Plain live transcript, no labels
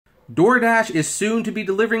DoorDash is soon to be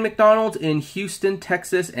delivering McDonald's in Houston,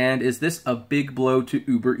 Texas, and is this a big blow to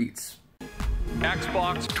UberEATS?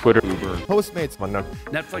 Xbox, Twitter, Uber, Postmates,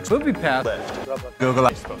 Netflix, MoviePass, Lyft, Google,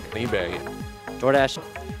 Facebook, eBay, DoorDash,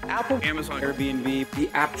 Apple, Amazon, Airbnb, the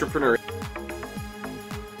Apptrepreneur.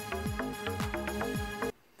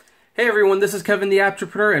 Hey everyone, this is Kevin the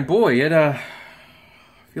Apptrepreneur, and boy, it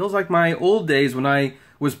feels like my old days when I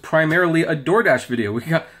was primarily a DoorDash video. We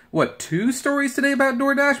got, what, 2 stories today about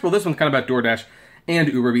DoorDash? Well, this one's kind of about DoorDash and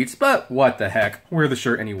UberEATS, but what the heck, wear the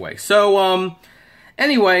shirt anyway. So,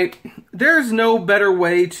 anyway, there's no better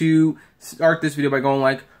way to start this video by going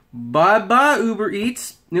like, bye-bye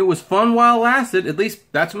UberEATS. It was fun while it lasted. At least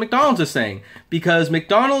that's what McDonald's is saying. Because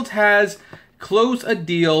McDonald's has closed a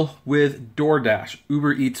deal with DoorDash,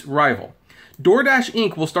 UberEATS' rival. DoorDash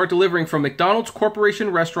Inc. will start delivering from McDonald's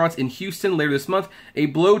Corporation restaurants in Houston later this month, a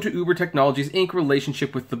blow to Uber Technologies Inc.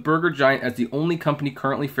 relationship with the burger giant as the only company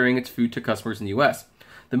currently ferrying its food to customers in the U.S.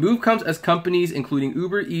 The move comes as companies including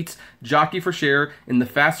UberEATS jockey for share in the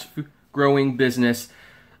fast-growing business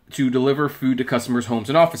to deliver food to customers' homes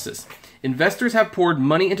and offices. Investors have poured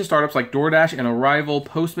money into startups like DoorDash and a rival,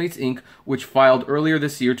 Postmates Inc., which filed earlier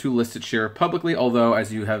this year to list its share publicly, although,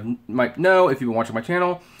 as you might know if you've been watching my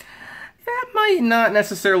channel, that might not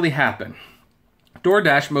necessarily happen.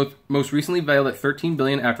 DoorDash, most recently valued at $13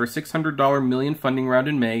 billion after a $600 million funding round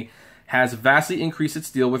in May, has vastly increased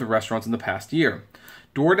its deal with restaurants in the past year.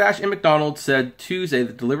 DoorDash and McDonald's said Tuesday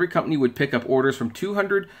the delivery company would pick up orders from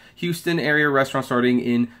 200 Houston area restaurants starting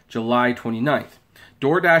in July 29th.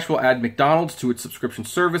 DoorDash will add McDonald's to its subscription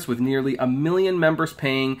service with nearly 1 million members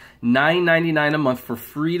paying $9.99 a month for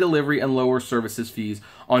free delivery and lower services fees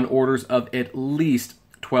on orders of at least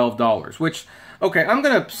 $12, which, okay, I'm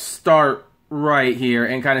going to start right here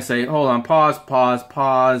and kind of say, hold on,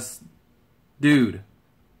 pause. Dude,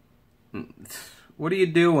 what are you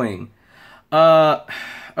doing?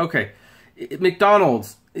 Okay,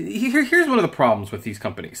 McDonald's, here's one of the problems with these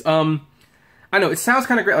companies. I know, it sounds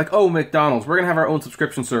kind of great, like, oh, McDonald's, we're going to have our own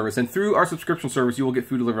subscription service, and through our subscription service, you will get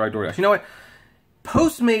food delivered by DoorDash. You know what?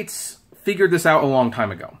 Postmates figured this out a long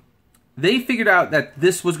time ago. They figured out that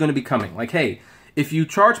this was going to be coming. Like, hey, if you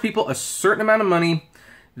charge people a certain amount of money,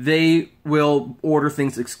 they will order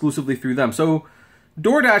things exclusively through them. So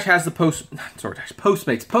DoorDash has the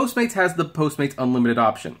Postmates. Postmates has the Postmates Unlimited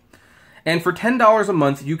option. And for $10 a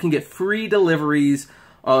month, you can get free deliveries.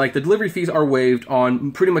 Like the delivery fees are waived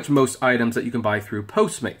on pretty much most items that you can buy through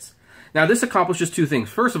Postmates. Now, this accomplishes 2 things.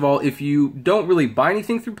 First of all, if you don't really buy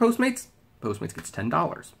anything through Postmates, Postmates gets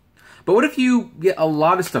 $10. But what if you get a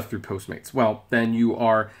lot of stuff through Postmates? Well, then you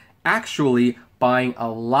are actually buying a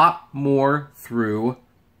lot more through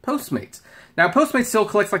Postmates. Now, Postmates still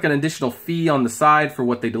collects like an additional fee on the side for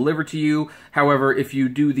what they deliver to you. However, if you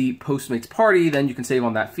do the Postmates party, then you can save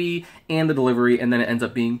on that fee and the delivery, and then it ends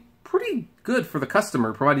up being pretty good for the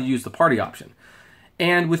customer, provided you use the party option.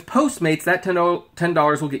 And with Postmates, that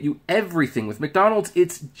 $10 will get you everything. With McDonald's,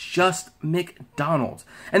 it's just McDonald's.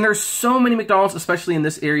 And there's so many McDonald's, especially in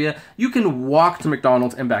this area, you can walk to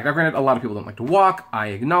McDonald's and back. Now, granted, a lot of people don't like to walk. I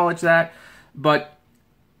acknowledge that. But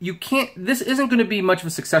you can't, this isn't going to be much of a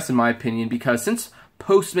success in my opinion, because since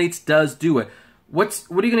Postmates does do it, what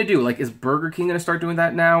are you going to do? Like, is Burger King going to start doing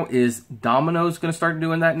that now? Is Domino's going to start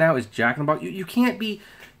doing that now? Is Jack in the Box? You can't be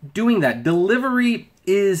doing that. Delivery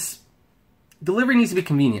needs to be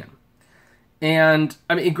convenient. And,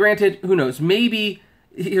 I mean, granted, who knows? Maybe,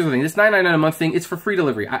 here's the thing, this $9.99 a month thing, it's for free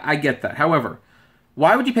delivery. I get that. However,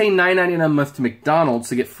 why would you pay $9.99 a month to McDonald's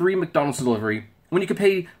to get free McDonald's delivery when you could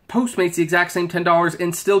pay Postmates the exact same $10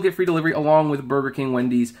 and still get free delivery along with Burger King,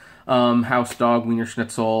 Wendy's, House Dog, Wiener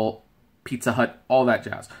Schnitzel, Pizza Hut, all that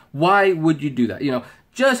jazz? Why would you do that? You know,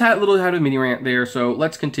 just had a mini rant there, so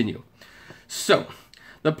let's continue. So,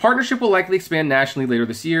 the partnership will likely expand nationally later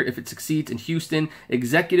this year if it succeeds in Houston,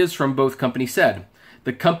 executives from both companies said.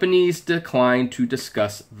 The companies declined to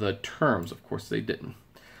discuss the terms. Of course they didn't.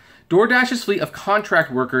 DoorDash's fleet of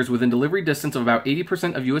contract workers within delivery distance of about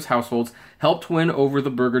 80% of U.S. households helped win over the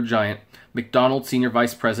burger giant, McDonald's Senior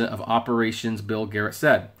Vice President of Operations Bill Garrett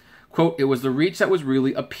said. Quote, "It was the reach that was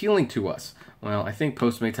really appealing to us." Well, I think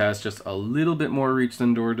Postmates has just a little bit more reach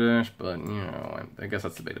than DoorDash, but, you know, I guess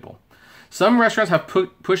that's debatable. Some restaurants have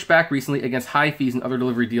pushed back recently against high fees and other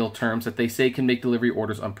delivery deal terms that they say can make delivery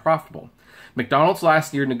orders unprofitable. McDonald's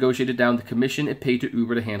last year negotiated down the commission it paid to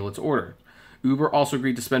Uber to handle its order. Uber also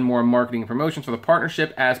agreed to spend more on marketing and promotions for the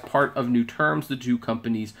partnership as part of new terms the 2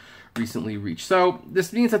 companies recently reached. So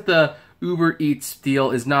this means that the UberEATS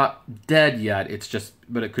deal is not dead yet.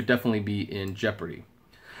 But it could definitely be in jeopardy.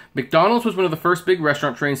 McDonald's was one of the first big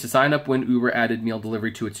restaurant chains to sign up when Uber added meal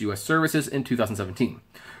delivery to its U.S. services in 2017.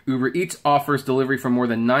 UberEATS offers delivery from more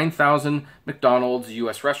than 9,000 McDonald's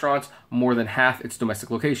U.S. restaurants, more than half its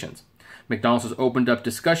domestic locations. McDonald's has opened up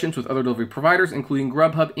discussions with other delivery providers, including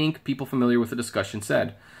Grubhub Inc., people familiar with the discussion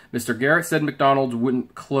said. Mr. Garrett said McDonald's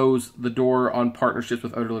wouldn't close the door on partnerships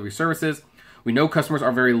with other delivery services. We know customers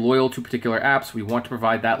are very loyal to particular apps. We want to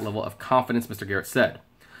provide that level of confidence, Mr. Garrett said.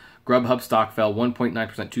 Grubhub stock fell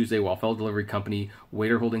 1.9% Tuesday, while fellow delivery company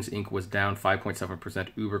Waiter Holdings Inc. was down 5.7%.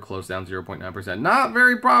 Uber closed down 0.9%. Not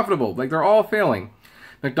very profitable. Like, they're all failing.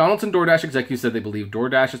 McDonald's and DoorDash executives said they believe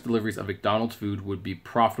DoorDash's deliveries of McDonald's food would be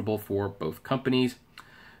profitable for both companies.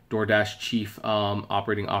 DoorDash Chief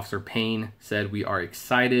Operating Officer Payne said, "We are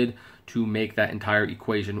excited to make that entire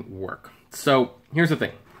equation work." So, here's the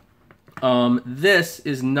thing. This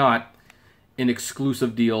is not an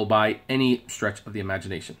exclusive deal by any stretch of the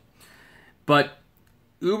imagination. But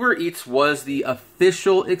UberEATS was the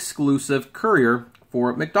official exclusive courier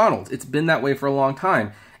for McDonald's. It's been that way for a long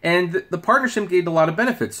time. And the partnership gave a lot of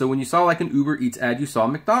benefits. So when you saw like an UberEATS ad, you saw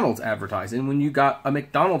McDonald's advertised. And when you got a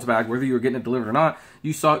McDonald's bag, whether you were getting it delivered or not,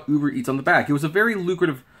 you saw UberEATS on the back. It was a very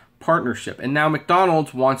lucrative partnership. And now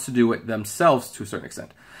McDonald's wants to do it themselves to a certain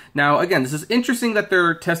extent. Now, again, this is interesting that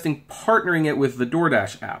they're testing partnering it with the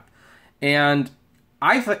DoorDash app. And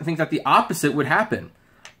I think that the opposite would happen.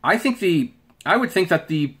 I would think that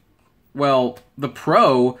the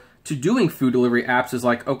pro to doing food delivery apps is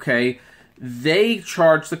like, okay, they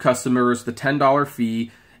charge the customers the $10 fee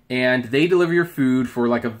and they deliver your food for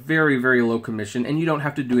like a very, very low commission and you don't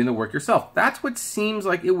have to do the work yourself. That's what seems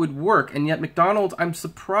like it would work. And yet McDonald's, I'm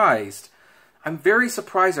surprised. I'm very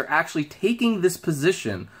surprised they're actually taking this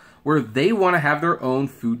position where they want to have their own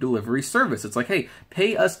food delivery service. It's like, hey,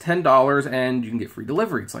 pay us $10 and you can get free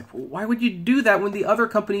delivery. It's like, well, why would you do that when the other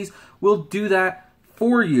companies will do that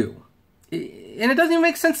for you? And it doesn't even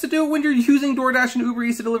make sense to do it when you're using DoorDash and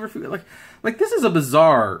UberEats to deliver food. Like this is a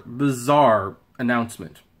bizarre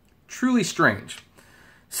announcement. Truly strange.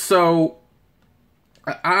 So,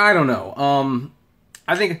 I don't know.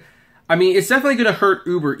 I mean, it's definitely going to hurt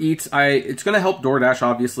UberEats. It's going to help DoorDash,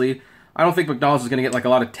 obviously. I don't think McDonald's is going to get like a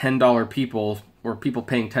lot of $10 people or people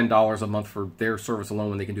paying $10 a month for their service alone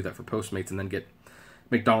when they can do that for Postmates and then get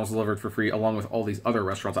McDonald's delivered for free along with all these other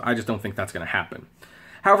restaurants. I just don't think that's going to happen.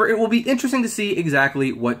 However, it will be interesting to see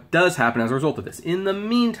exactly what does happen as a result of this. In the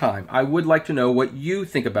meantime, I would like to know what you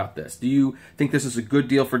think about this. Do you think this is a good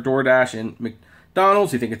deal for DoorDash and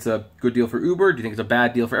McDonald's? Do you think it's a good deal for Uber? Do you think it's a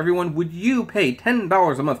bad deal for everyone? Would you pay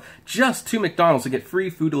 $10 a month just to McDonald's to get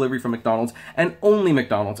free food delivery from McDonald's and only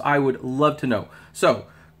McDonald's? I would love to know. So,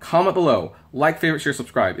 comment below, like, favorite, share,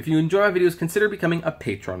 subscribe. If you enjoy my videos, consider becoming a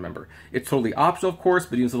Patreon member. It's totally optional, of course,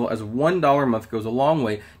 but even as little as $1 a month goes a long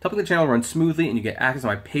way to helping the channel run smoothly and you get access to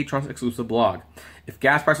my Patreon's exclusive blog. If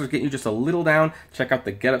gas prices get you just a little down, check out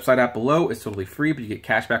the Get Upside app below. It's totally free, but you get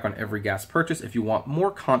cash back on every gas purchase. If you want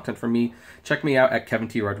more content from me, check me out at Kevin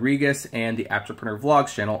T. Rodriguez and the Apptrepreneur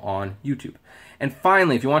Vlogs channel on YouTube. And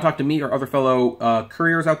finally, if you want to talk to me or other fellow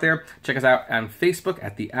couriers out there, check us out on Facebook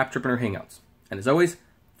at the Apptrepreneur Hangouts. And as always,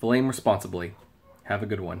 flame responsibly. Have a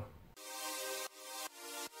good one.